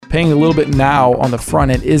paying a little bit now on the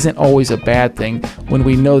front end isn't always a bad thing when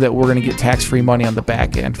we know that we're going to get tax-free money on the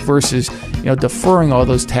back end versus, deferring all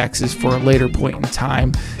those taxes for a later point in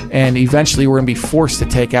time. And eventually we're going to be forced to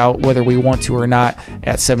take out whether we want to or not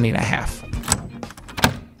at 70.5.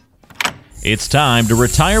 It's time to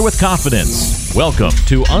retire with confidence. Welcome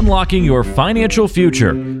to Unlocking Your Financial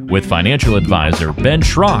Future with financial advisor Ben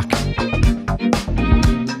Schrock.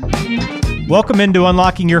 Welcome into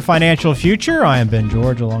Unlocking Your Financial Future. I am Ben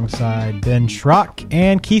George alongside Ben Schrock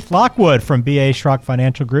and Keith Lockwood from BA Schrock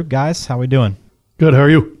Financial Group. Guys, how we doing? Good. How are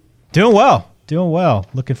you? Doing well.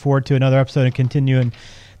 Looking forward to another episode and continuing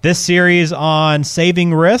this series on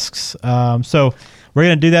saving risks. So we're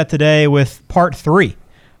going to do that today with part 3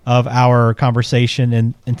 of our conversation.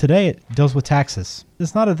 And today it deals with taxes.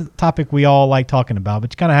 It's not a topic we all like talking about,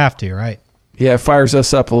 but you kind of have to, right? Yeah, it fires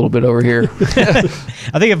us up a little bit over here.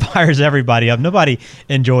 I think it fires everybody up. Nobody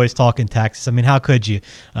enjoys talking taxes. I mean, how could you?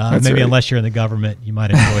 Maybe right. Unless you're in the government, you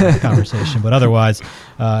might enjoy the conversation. But otherwise,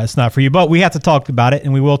 it's not for you. But we have to talk about it,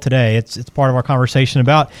 and we will today. It's part of our conversation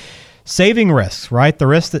about saving risks, right? The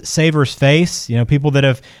risks that savers face, people that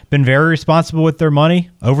have been very responsible with their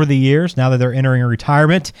money over the years, now that they're entering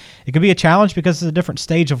retirement. It can be a challenge because it's a different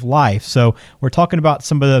stage of life. So we're talking about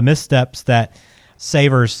some of the missteps that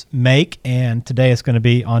savers make, and today it's going to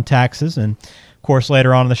be on taxes. And of course,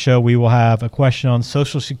 later on in the show, we will have a question on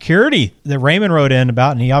Social Security that Raymond wrote in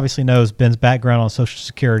about, and he obviously knows Ben's background on Social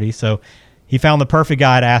Security. So he found the perfect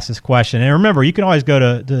guy to ask this question. And remember, you can always go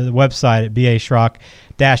to the website at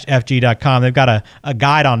baschrock-fg.com. They've got a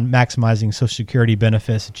guide on maximizing Social Security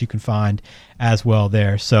benefits that you can find as well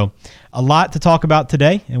there. So a lot to talk about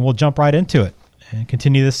today, and we'll jump right into it and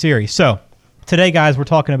continue this series. So today, guys, we're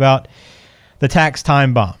talking about the tax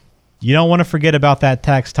time bomb. You don't want to forget about that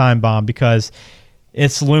tax time bomb because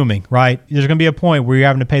it's looming, right? There's going to be a point where you're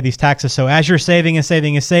having to pay these taxes. So as you're saving and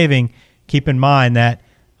saving and saving, keep in mind that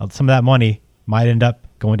some of that money might end up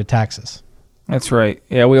going to taxes. That's right.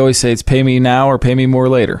 Yeah, we always say it's pay me now or pay me more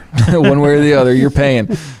later. One way or the other, you're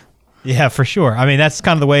paying. Yeah, for sure. I mean, that's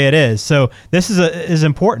kind of the way it is. So this is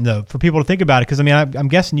important, though, for people to think about it. Because, I'm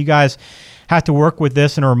guessing you guys have to work with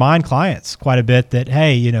this and remind clients quite a bit that,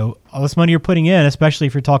 hey, all this money you're putting in, especially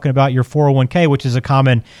if you're talking about your 401k, which is a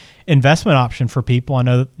common investment option for people. I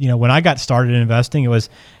know, when I got started in investing, it was,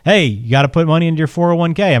 hey, you got to put money into your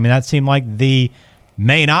 401k. I mean, that seemed like the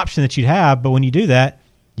main option that you'd have. But when you do that,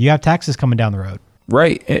 you have taxes coming down the road.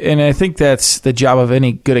 Right. And I think that's the job of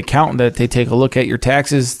any good accountant, that they take a look at your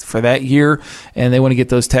taxes for that year and they want to get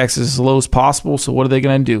those taxes as low as possible. So what are they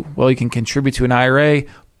going to do? Well, you can contribute to an IRA,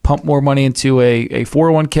 pump more money into a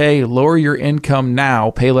 401k, lower your income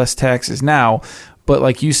now, pay less taxes now. But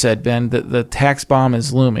like you said, Ben, the tax bomb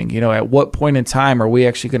is looming. At what point in time are we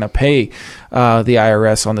actually going to pay the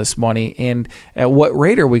IRS on this money, and at what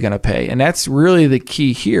rate are we going to pay? And that's really the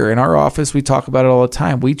key here. In our office, we talk about it all the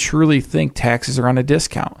time. We truly think taxes are on a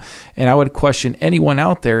discount. And I would question anyone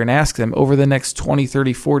out there and ask them, over the next 20,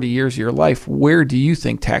 30, 40 years of your life, where do you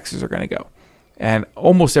think taxes are going to go? And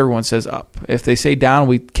almost everyone says up. If they say down,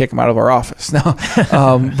 we kick them out of our office. No,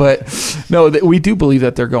 but no, we do believe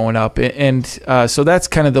that they're going up. And so that's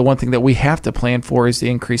kind of the one thing that we have to plan for, is the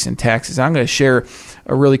increase in taxes. I'm going to share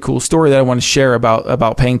a really cool story that I want to share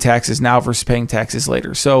about paying taxes now versus paying taxes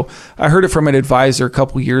later. So I heard it from an advisor a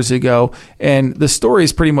couple years ago, and the story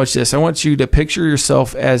is pretty much this. I want you to picture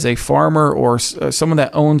yourself as a farmer or someone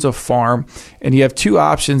that owns a farm, and you have two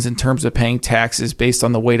options in terms of paying taxes based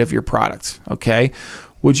on the weight of your product. Okay.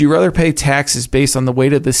 Would you rather pay taxes based on the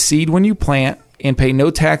weight of the seed when you plant and pay no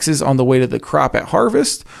taxes on the weight of the crop at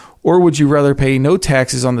harvest? Or would you rather pay no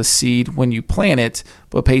taxes on the seed when you plant it,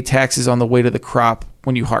 but pay taxes on the weight of the crop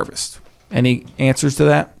when you harvest? Any answers to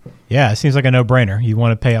that? Yeah, it seems like a no-brainer. You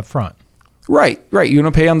want to pay up front. Right. You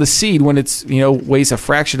want to pay on the seed when it's, weighs a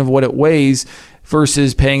fraction of what it weighs,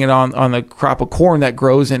 versus paying it on the crop of corn that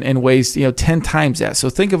grows and weighs 10 times that. So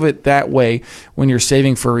think of it that way when you're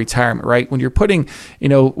saving for retirement, right? When you're putting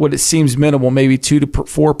what it seems minimal, maybe 2 to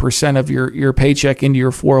 4% of your paycheck into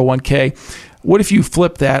your 401k. What if you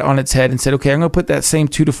flip that on its head and said, okay, I'm going to put that same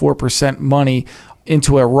 2 to 4% money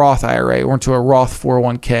into a Roth IRA or into a Roth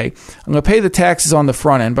 401k. I'm going to pay the taxes on the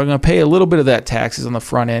front end, but I'm going to pay a little bit of that taxes on the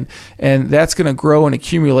front end, and that's going to grow and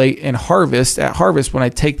accumulate and harvest. At harvest, when I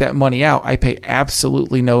take that money out, I pay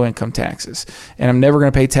absolutely no income taxes, and I'm never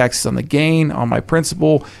going to pay taxes on the gain, on my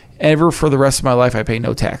principal, ever for the rest of my life, I pay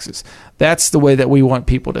no taxes. That's the way that we want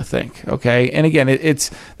people to think. Okay. And again,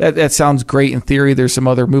 that sounds great in theory. There's some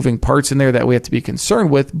other moving parts in there that we have to be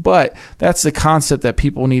concerned with, but that's the concept that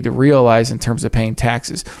people need to realize in terms of paying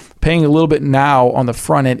taxes. Paying a little bit now on the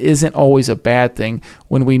front end isn't always a bad thing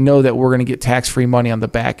when we know that we're going to get tax-free money on the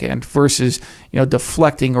back end versus,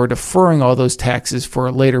 deflecting or deferring all those taxes for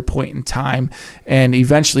a later point in time. And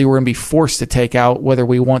eventually we're going to be forced to take out whether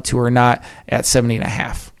we want to or not at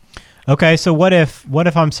 70.5. Okay, so what if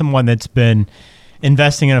I'm someone that's been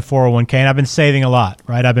investing in a 401k and I've been saving a lot,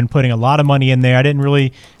 right? I've been putting a lot of money in there. I didn't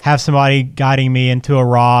really have somebody guiding me into a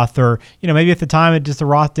Roth, or maybe at the time the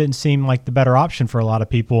Roth didn't seem like the better option for a lot of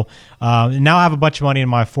people. And now I have a bunch of money in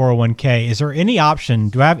my 401k. Is there any option?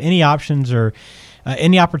 Do I have any options or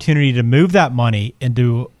any opportunity to move that money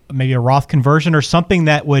into maybe a Roth conversion or something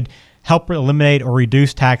that would help eliminate or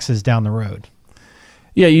reduce taxes down the road?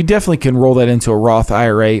 Yeah, you definitely can roll that into a Roth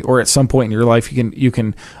IRA, or at some point in your life, you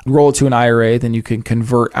can roll it to an IRA, then you can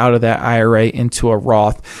convert out of that IRA into a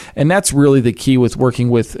Roth. And that's really the key with working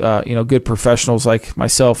with good professionals like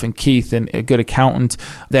myself and Keith and a good accountant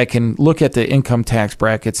that can look at the income tax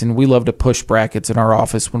brackets. And we love to push brackets in our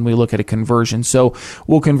office when we look at a conversion. So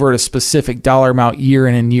we'll convert a specific dollar amount year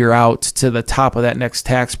in and year out to the top of that next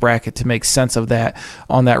tax bracket to make sense of that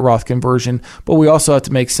on that Roth conversion. But we also have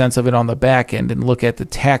to make sense of it on the back end and look at the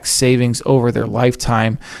tax savings over their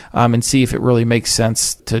lifetime and see if it really makes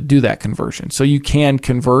sense to do that conversion. So you can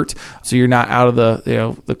convert, so you're not out of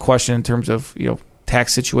the question in terms of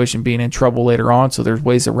tax situation being in trouble later on. So there's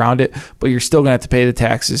ways around it, but you're still going to have to pay the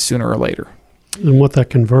taxes sooner or later. And what that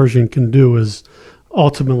conversion can do is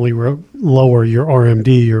ultimately lower your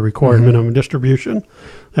RMD, your required minimum distribution,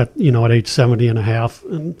 at age 70 and a half.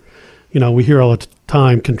 And we hear all the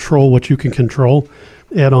time, control what you can control.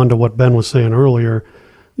 Add on to what Ben was saying earlier,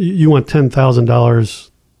 you want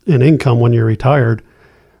 $10,000 in income when you're retired.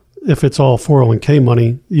 If it's all 401k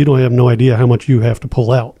money, you don't have no idea how much you have to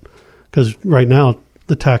pull out, because right now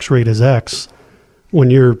the tax rate is X. When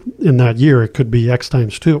you're in that year, it could be X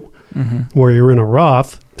times 2. Where you're in a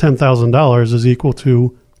Roth, $10,000 is equal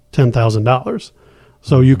to $10,000.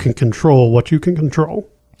 So you can control what you can control.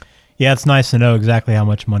 Yeah, it's nice to know exactly how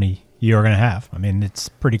much money you're going to have. I mean, it's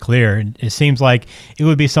pretty clear. It seems like it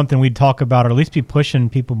would be something we'd talk about, or at least be pushing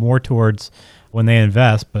people more towards when they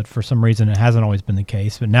invest, but for some reason it hasn't always been the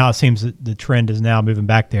case. But now it seems that the trend is now moving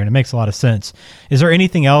back there, and it makes a lot of sense. Is there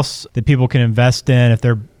anything else that people can invest in if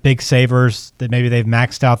they're big savers, that maybe they've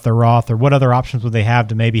maxed out their Roth, or what other options would they have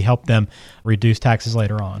to maybe help them reduce taxes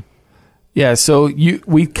later on? Yeah, so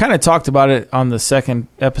we kind of talked about it on the second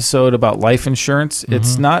episode about life insurance.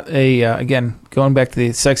 It's not again, going back to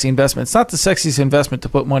the sexy investment, it's not the sexiest investment to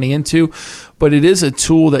put money into, but it is a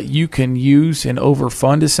tool that you can use and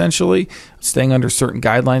overfund, essentially, staying under certain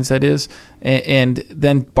guidelines, that is, and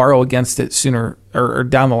then borrow against it sooner or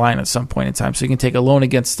down the line at some point in time. So you can take a loan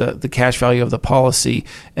against the cash value of the policy,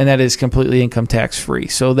 and that is completely income tax free.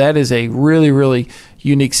 So that is a really, really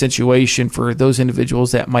unique situation for those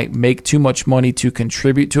individuals that might make too much money to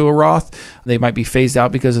contribute to a Roth. They might be phased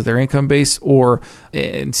out because of their income base, or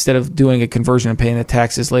instead of doing a conversion and paying the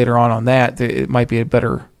taxes later on that, it might be a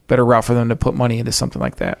better route for them to put money into something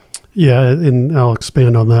like that. Yeah, and I'll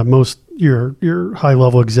expand on that. Most your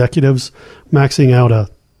high-level executives, maxing out a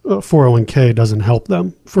 401k doesn't help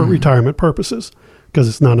them for retirement purposes because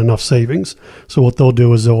it's not enough savings. So what they'll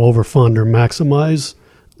do is they'll overfund or maximize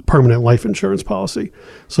permanent life insurance policy.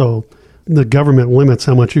 So the government limits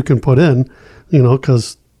how much you can put in,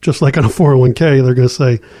 because just like on a 401k, they're going to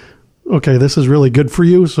say, okay, this is really good for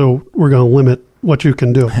you, so we're going to limit what you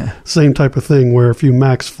can do. Same type of thing where if you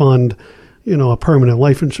max fund, a permanent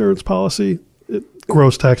life insurance policy, it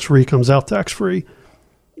grows tax-free, comes out tax-free,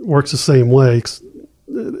 works the same way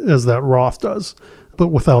as that Roth does, but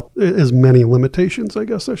without as many limitations, I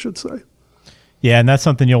guess I should say. Yeah, and that's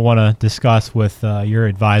something you'll want to discuss with your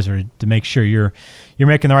advisor to make sure you're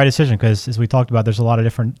making the right decision, because as we talked about, there's a lot of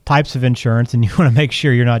different types of insurance, and you want to make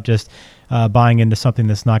sure you're not just buying into something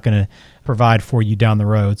that's not going to provide for you down the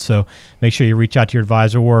road. So make sure you reach out to your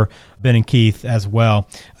advisor, or Ben and Keith as well.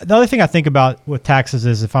 The other thing I think about with taxes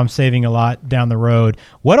is if I'm saving a lot down the road,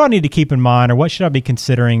 what do I need to keep in mind, or what should I be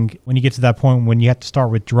considering when you get to that point when you have to start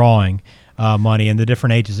withdrawing money and the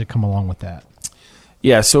different ages that come along with that?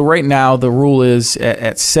 Yeah, so right now the rule is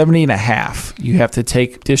at 70 and a half, you have to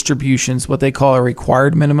take distributions, what they call a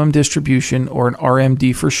required minimum distribution, or an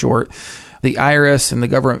RMD for short, the IRS and the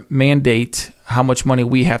government mandate how much money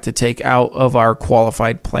we have to take out of our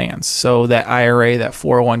qualified plans. So that IRA, that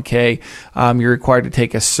 401k, you're required to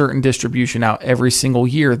take a certain distribution out every single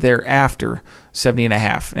year thereafter,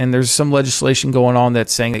 70.5. And there's some legislation going on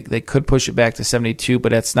that's saying that they could push it back to 72,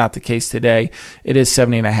 but that's not the case today. It is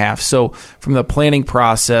 70.5. So from the planning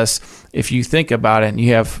process, if you think about it and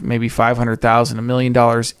you have maybe $500,000, $1 million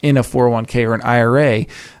in a 401k or an IRA,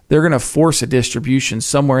 they're going to force a distribution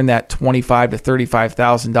somewhere in that $25,000 to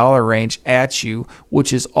 $35,000 range at you,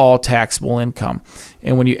 which is all taxable income.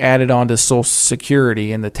 And when you add it on to Social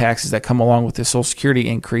Security and the taxes that come along with the Social Security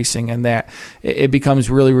increasing, and that it becomes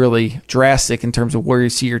really, really drastic in terms of where you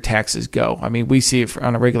see your taxes go. I mean, we see it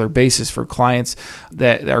on a regular basis for clients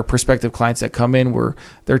that are prospective clients that come in where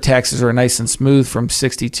their taxes are nice and smooth from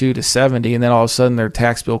 62 to 70, and then all of a sudden their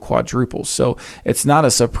tax bill quadruples. So it's not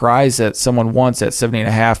a surprise that someone wants that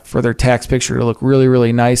 70.5 for their tax picture to look really,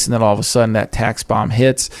 really nice, and then all of a sudden that tax bomb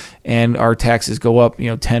hits and our taxes go up,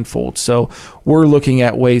 tenfold. So we're looking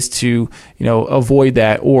at ways to, avoid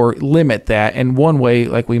that or limit that. And one way,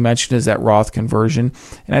 like we mentioned, is that Roth conversion.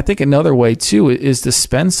 And I think another way too is to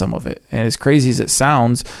spend some of it. And as crazy as it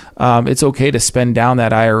sounds, it's okay to spend down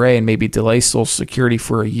that IRA and maybe delay Social Security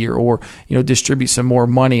for a year, or, distribute some more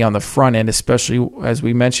money on the front end, especially as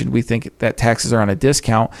we mentioned, we think that taxes are on a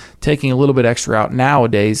discount. Taking a little bit extra out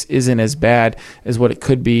nowadays isn't as bad as what it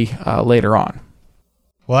could be later on.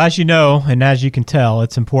 Well, as you know, and as you can tell,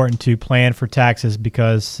 it's important to plan for taxes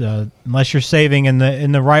because unless you're saving in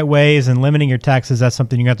the right ways and limiting your taxes, that's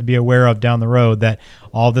something you have to be aware of down the road, that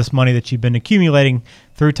all this money that you've been accumulating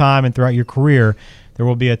through time and throughout your career, there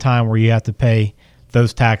will be a time where you have to pay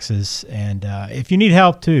those taxes. And if you need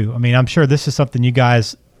help too, I mean, I'm sure this is something you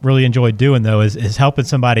guys really enjoy doing, though, is helping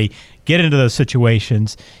somebody get into those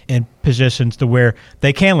situations and positions to where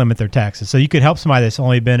they can limit their taxes. So you could help somebody that's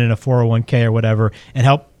only been in a 401k or whatever and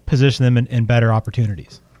help position them in better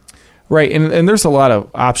opportunities. Right, and there's a lot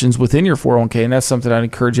of options within your 401k, and that's something I'd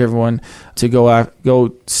encourage everyone to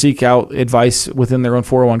go seek out advice within their own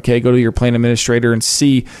 401k. Go to your plan administrator and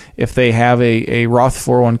see if they have a Roth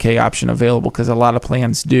 401k option available, because a lot of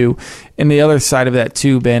plans do. And the other side of that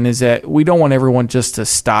too, Ben, is that we don't want everyone just to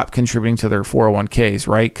stop contributing to their 401ks,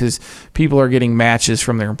 right? Because people are getting matches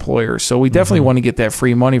from their employers. So we definitely want to get that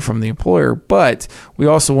free money from the employer, but we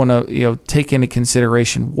also want to take into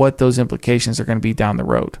consideration what those implications are going to be down the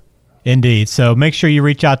road. Indeed. So make sure you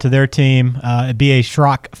reach out to their team, B.A.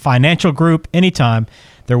 Schrock Financial Group, anytime.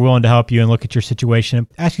 They're willing to help you and look at your situation,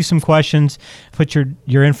 ask you some questions, put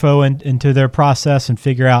your info into their process and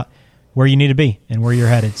figure out where you need to be and where you're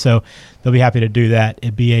headed. So they'll be happy to do that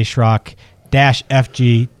at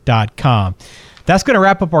baschrock-fg.com. That's going to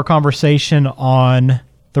wrap up our conversation on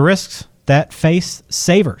the risks that face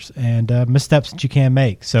savers and missteps that you can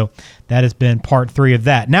make. So that has been part 3 of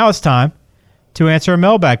that. Now it's time to answer a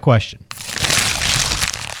mailbag question.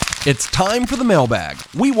 It's time for the mailbag.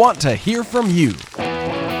 We want to hear from you.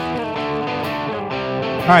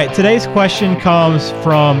 All right, today's question comes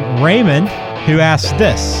from Raymond, who asks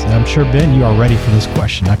this. And I'm sure, Ben, you are ready for this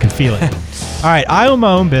question. I can feel it. All right, I own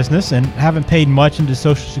my own business and haven't paid much into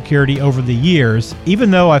Social Security over the years,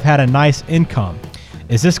 even though I've had a nice income.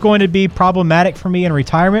 Is this going to be problematic for me in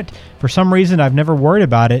retirement? For some reason, I've never worried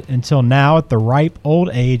about it until now at the ripe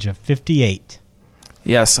old age of 58.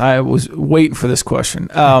 Yes, I was waiting for this question.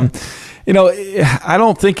 I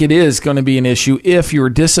don't think it is going to be an issue if you're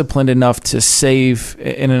disciplined enough to save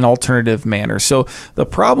in an alternative manner. So the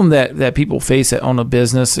problem that people face that own a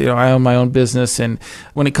business, I own my own business, and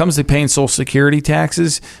when it comes to paying Social Security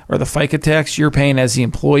taxes or the FICA tax, you're paying as the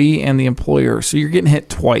employee and the employer. So you're getting hit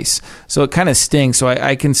twice. So it kind of stings. So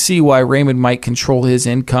I can see why Raymond might control his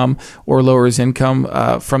income or lower his income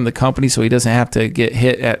from the company so he doesn't have to get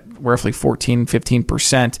hit at roughly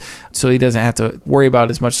 15%, so he doesn't have to worry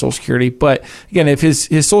about as much Social Security. But again, if his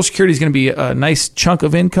Social Security is going to be a nice chunk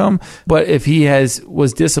of income, but if he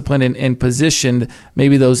was disciplined and positioned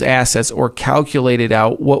maybe those assets or calculated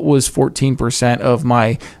out what was 14% of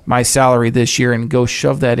my salary this year and go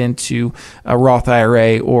shove that into a Roth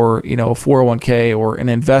IRA or a 401k or an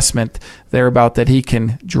investment thereabout that he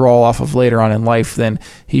can draw off of later on in life, then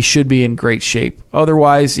he should be in great shape.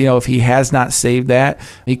 Otherwise, if he has not saved that,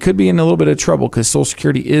 he could be in a little bit of trouble, because Social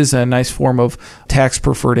Security is a nice form of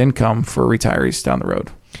tax-preferred income for retirees down the road.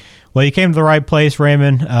 Well, you came to the right place,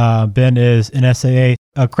 Raymond. Ben is NSAA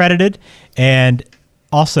accredited, and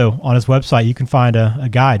also on his website, you can find a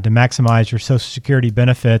guide to maximize your Social Security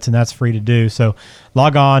benefits, and that's free to do. So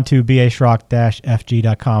log on to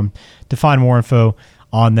baschrock-fg.com to find more info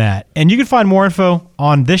on that. And you can find more info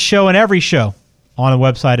on this show and every show on the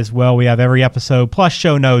website as well. We have every episode plus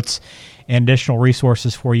show notes and additional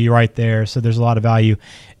resources for you right there. So there's a lot of value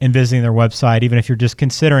in visiting their website, even if you're just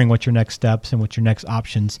considering what your next steps and what your next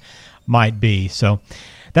options might be. So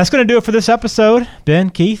that's going to do it for this episode. Ben,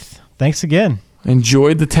 Keith, thanks again.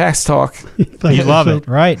 Enjoyed the tax talk. You love it,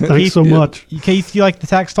 right? Thanks Keith, so much. Keith, you like the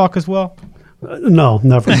tax talk as well? No,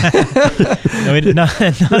 never. No,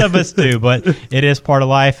 none of us do, but it is part of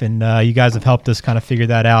life, and you guys have helped us kind of figure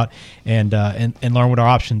that out and learn what our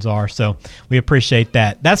options are. So we appreciate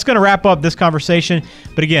that. That's going to wrap up this conversation.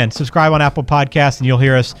 But again, subscribe on Apple Podcasts, and you'll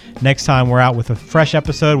hear us next time we're out with a fresh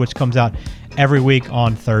episode, which comes out every week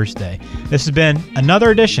on Thursday. This has been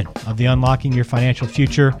another edition of the Unlocking Your Financial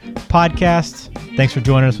Future podcast. Thanks for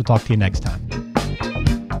joining us. We'll talk to you next time.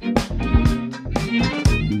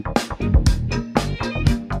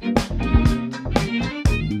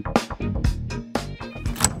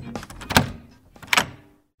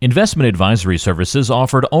 Investment advisory services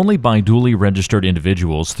offered only by duly registered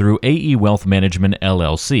individuals through AE Wealth Management,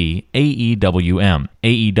 LLC, AEWM.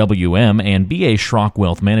 AEWM and B.A. Schrock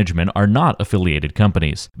Wealth Management are not affiliated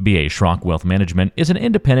companies. B.A. Schrock Wealth Management is an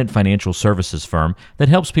independent financial services firm that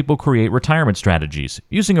helps people create retirement strategies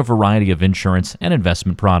using a variety of insurance and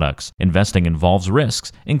investment products. Investing involves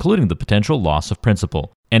risks, including the potential loss of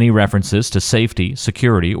principal. Any references to safety,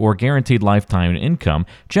 security, or guaranteed lifetime income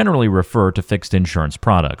generally refer to fixed insurance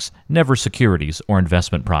products, never securities or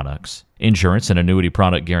investment products. Insurance and annuity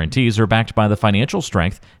product guarantees are backed by the financial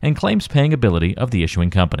strength and claims-paying ability of the issuing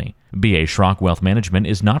company. B.A. Schrock Wealth Management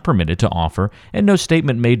is not permitted to offer, and no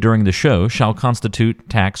statement made during the show shall constitute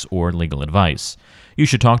tax or legal advice. You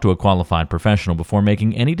should talk to a qualified professional before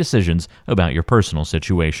making any decisions about your personal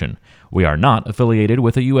situation. We are not affiliated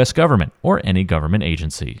with the U.S. government or any government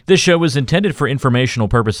agency. This show is intended for informational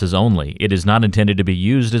purposes only. It is not intended to be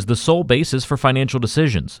used as the sole basis for financial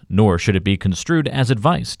decisions, nor should it be construed as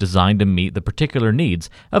advice designed to meet the particular needs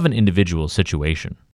of an individual situation.